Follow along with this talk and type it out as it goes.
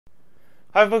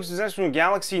Hi folks, this is from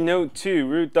Galaxy Note 2,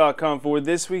 root.com. For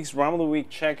this week's ROM of the Week,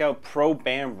 check out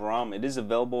ProBAM ROM. It is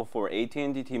available for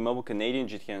AT&T, T-Mobile, Canadian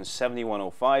GTN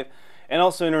 7105, and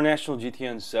also international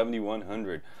GTN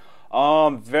 7100.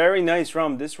 Very nice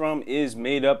ROM. This ROM is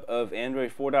made up of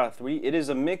Android 4.3. It is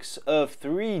a mix of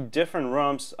 3 different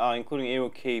ROMs, including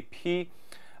AOKP,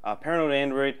 Paranoid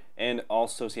Android, and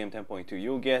also CM10.2.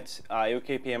 You'll get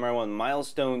AOKP MR1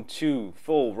 Milestone 2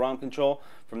 full ROM control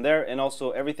from there, and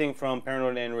also everything from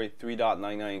Paranoid Android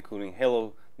 3.99, including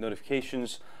Halo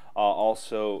notifications,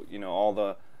 also all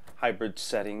the hybrid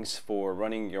settings for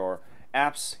running your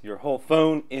apps, your whole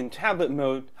phone in tablet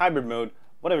mode, hybrid mode,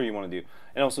 whatever you want to do,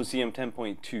 and also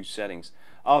CM10.2 settings.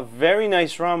 Very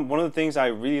nice ROM. One of the things I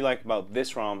really like about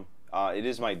this ROM, it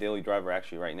is my daily driver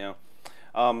actually right now.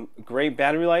 Great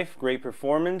battery life, great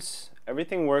performance,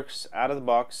 everything works out of the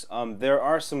box. There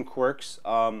are some quirks,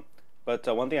 but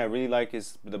one thing I really like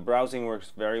is the browsing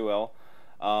works very well,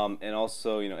 and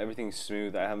also everything's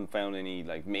smooth. I haven't found any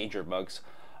like major bugs.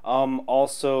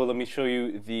 Also, let me show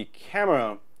you, the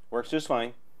camera works just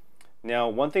fine. Now,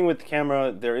 one thing with the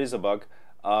camera, there is a bug.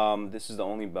 This is the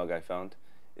only bug I found,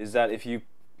 is that if you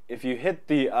hit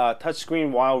the touch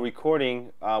screen while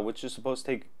recording, which is supposed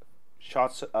to take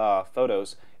shots,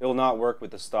 photos, it will not work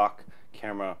with the stock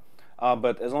camera.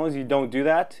 But as long as you don't do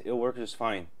that, it'll work just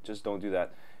fine. Just don't do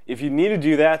that. If you need to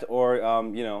do that, or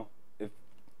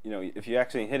if you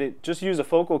actually hit it, just use a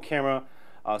focal camera,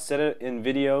 set it in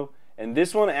video, and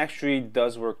this one actually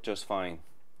does work just fine.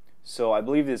 So I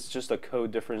believe it's just a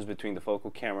code difference between the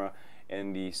focal camera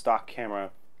and the stock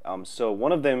camera. So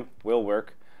one of them will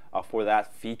work for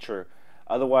that feature.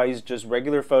 Otherwise, just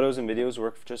regular photos and videos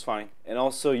work just fine. And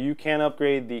also, you can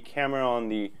upgrade the camera on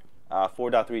the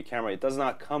 4.3 camera. It does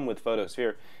not come with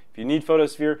Photosphere. If you need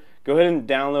Photosphere, go ahead and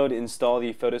download, install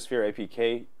the Photosphere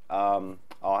APK. I'll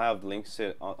have links to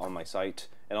it on my site.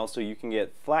 And also, you can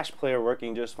get Flash Player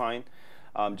working just fine.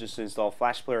 Just install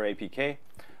Flash Player APK.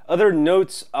 Other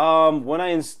notes, when I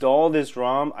installed this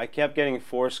ROM, I kept getting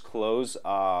forced close.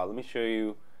 Let me show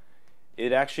you.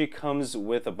 It actually comes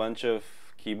with a bunch of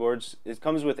keyboards. It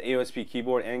comes with AOSP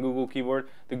keyboard and Google keyboard.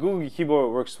 The Google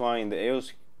keyboard works fine. The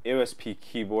AOSP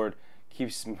keyboard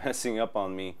keeps messing up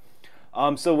on me.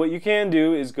 So what you can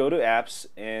do is go to apps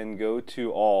and go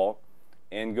to all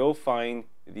and go find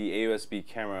the AOSP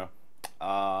camera.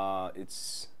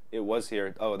 It was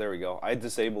here. Oh, there we go. I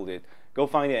disabled it. Go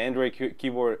find the Android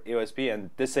keyboard AOSP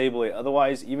and disable it.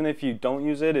 Otherwise, even if you don't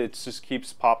use it, it just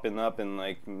keeps popping up and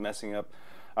like messing up.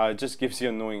 It just gives you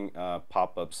annoying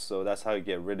pop-ups, so that's how you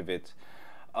get rid of it.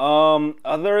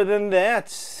 Other than that,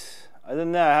 I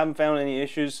haven't found any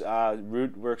issues.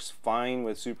 Root works fine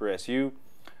with Super SU.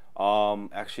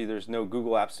 Actually, there's no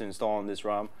Google apps to install on this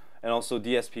ROM, and also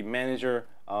DSP Manager.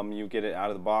 You get it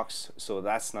out of the box, so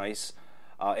that's nice.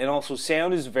 And also,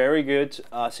 sound is very good.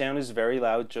 Sound is very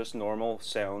loud, just normal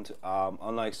sound.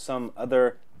 Unlike some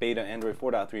other beta Android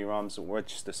 4.3 ROMs,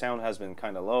 which the sound has been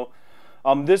kind of low.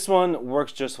 This one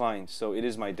works just fine, so it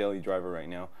is my daily driver right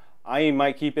now. I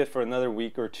might keep it for another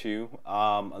week or two,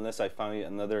 unless I find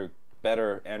another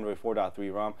better Android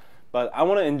 4.3 ROM. But I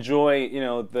want to enjoy,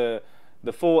 the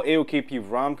full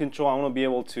AOKP ROM control. I want to be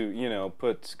able to,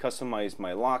 customize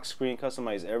my lock screen,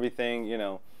 customize everything.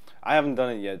 I haven't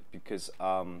done it yet because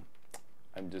I'm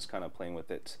just kind of playing with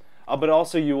it. But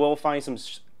also, you will find some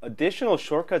additional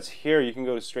shortcuts here. You can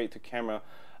go straight to camera,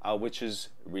 which is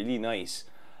really nice.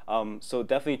 So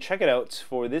definitely check it out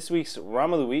for this week's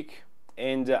ROM of the Week,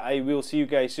 and I will see you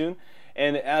guys soon.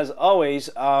 And as always,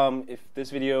 if this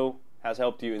video has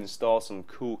helped you install some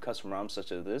cool custom ROMs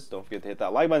such as this, don't forget to hit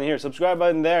that like button here, subscribe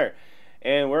button there,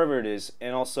 and wherever it is.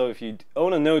 And also, if you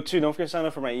own a Note 2, don't forget to sign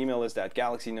up for my email list at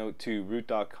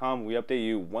galaxynote2root.com. We update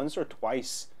you once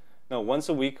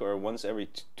a week or once every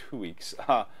 2 weeks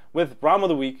with ROM of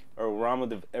the Week or ROM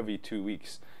of every 2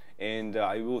 weeks. And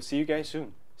I will see you guys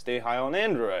soon. Stay high on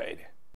Android.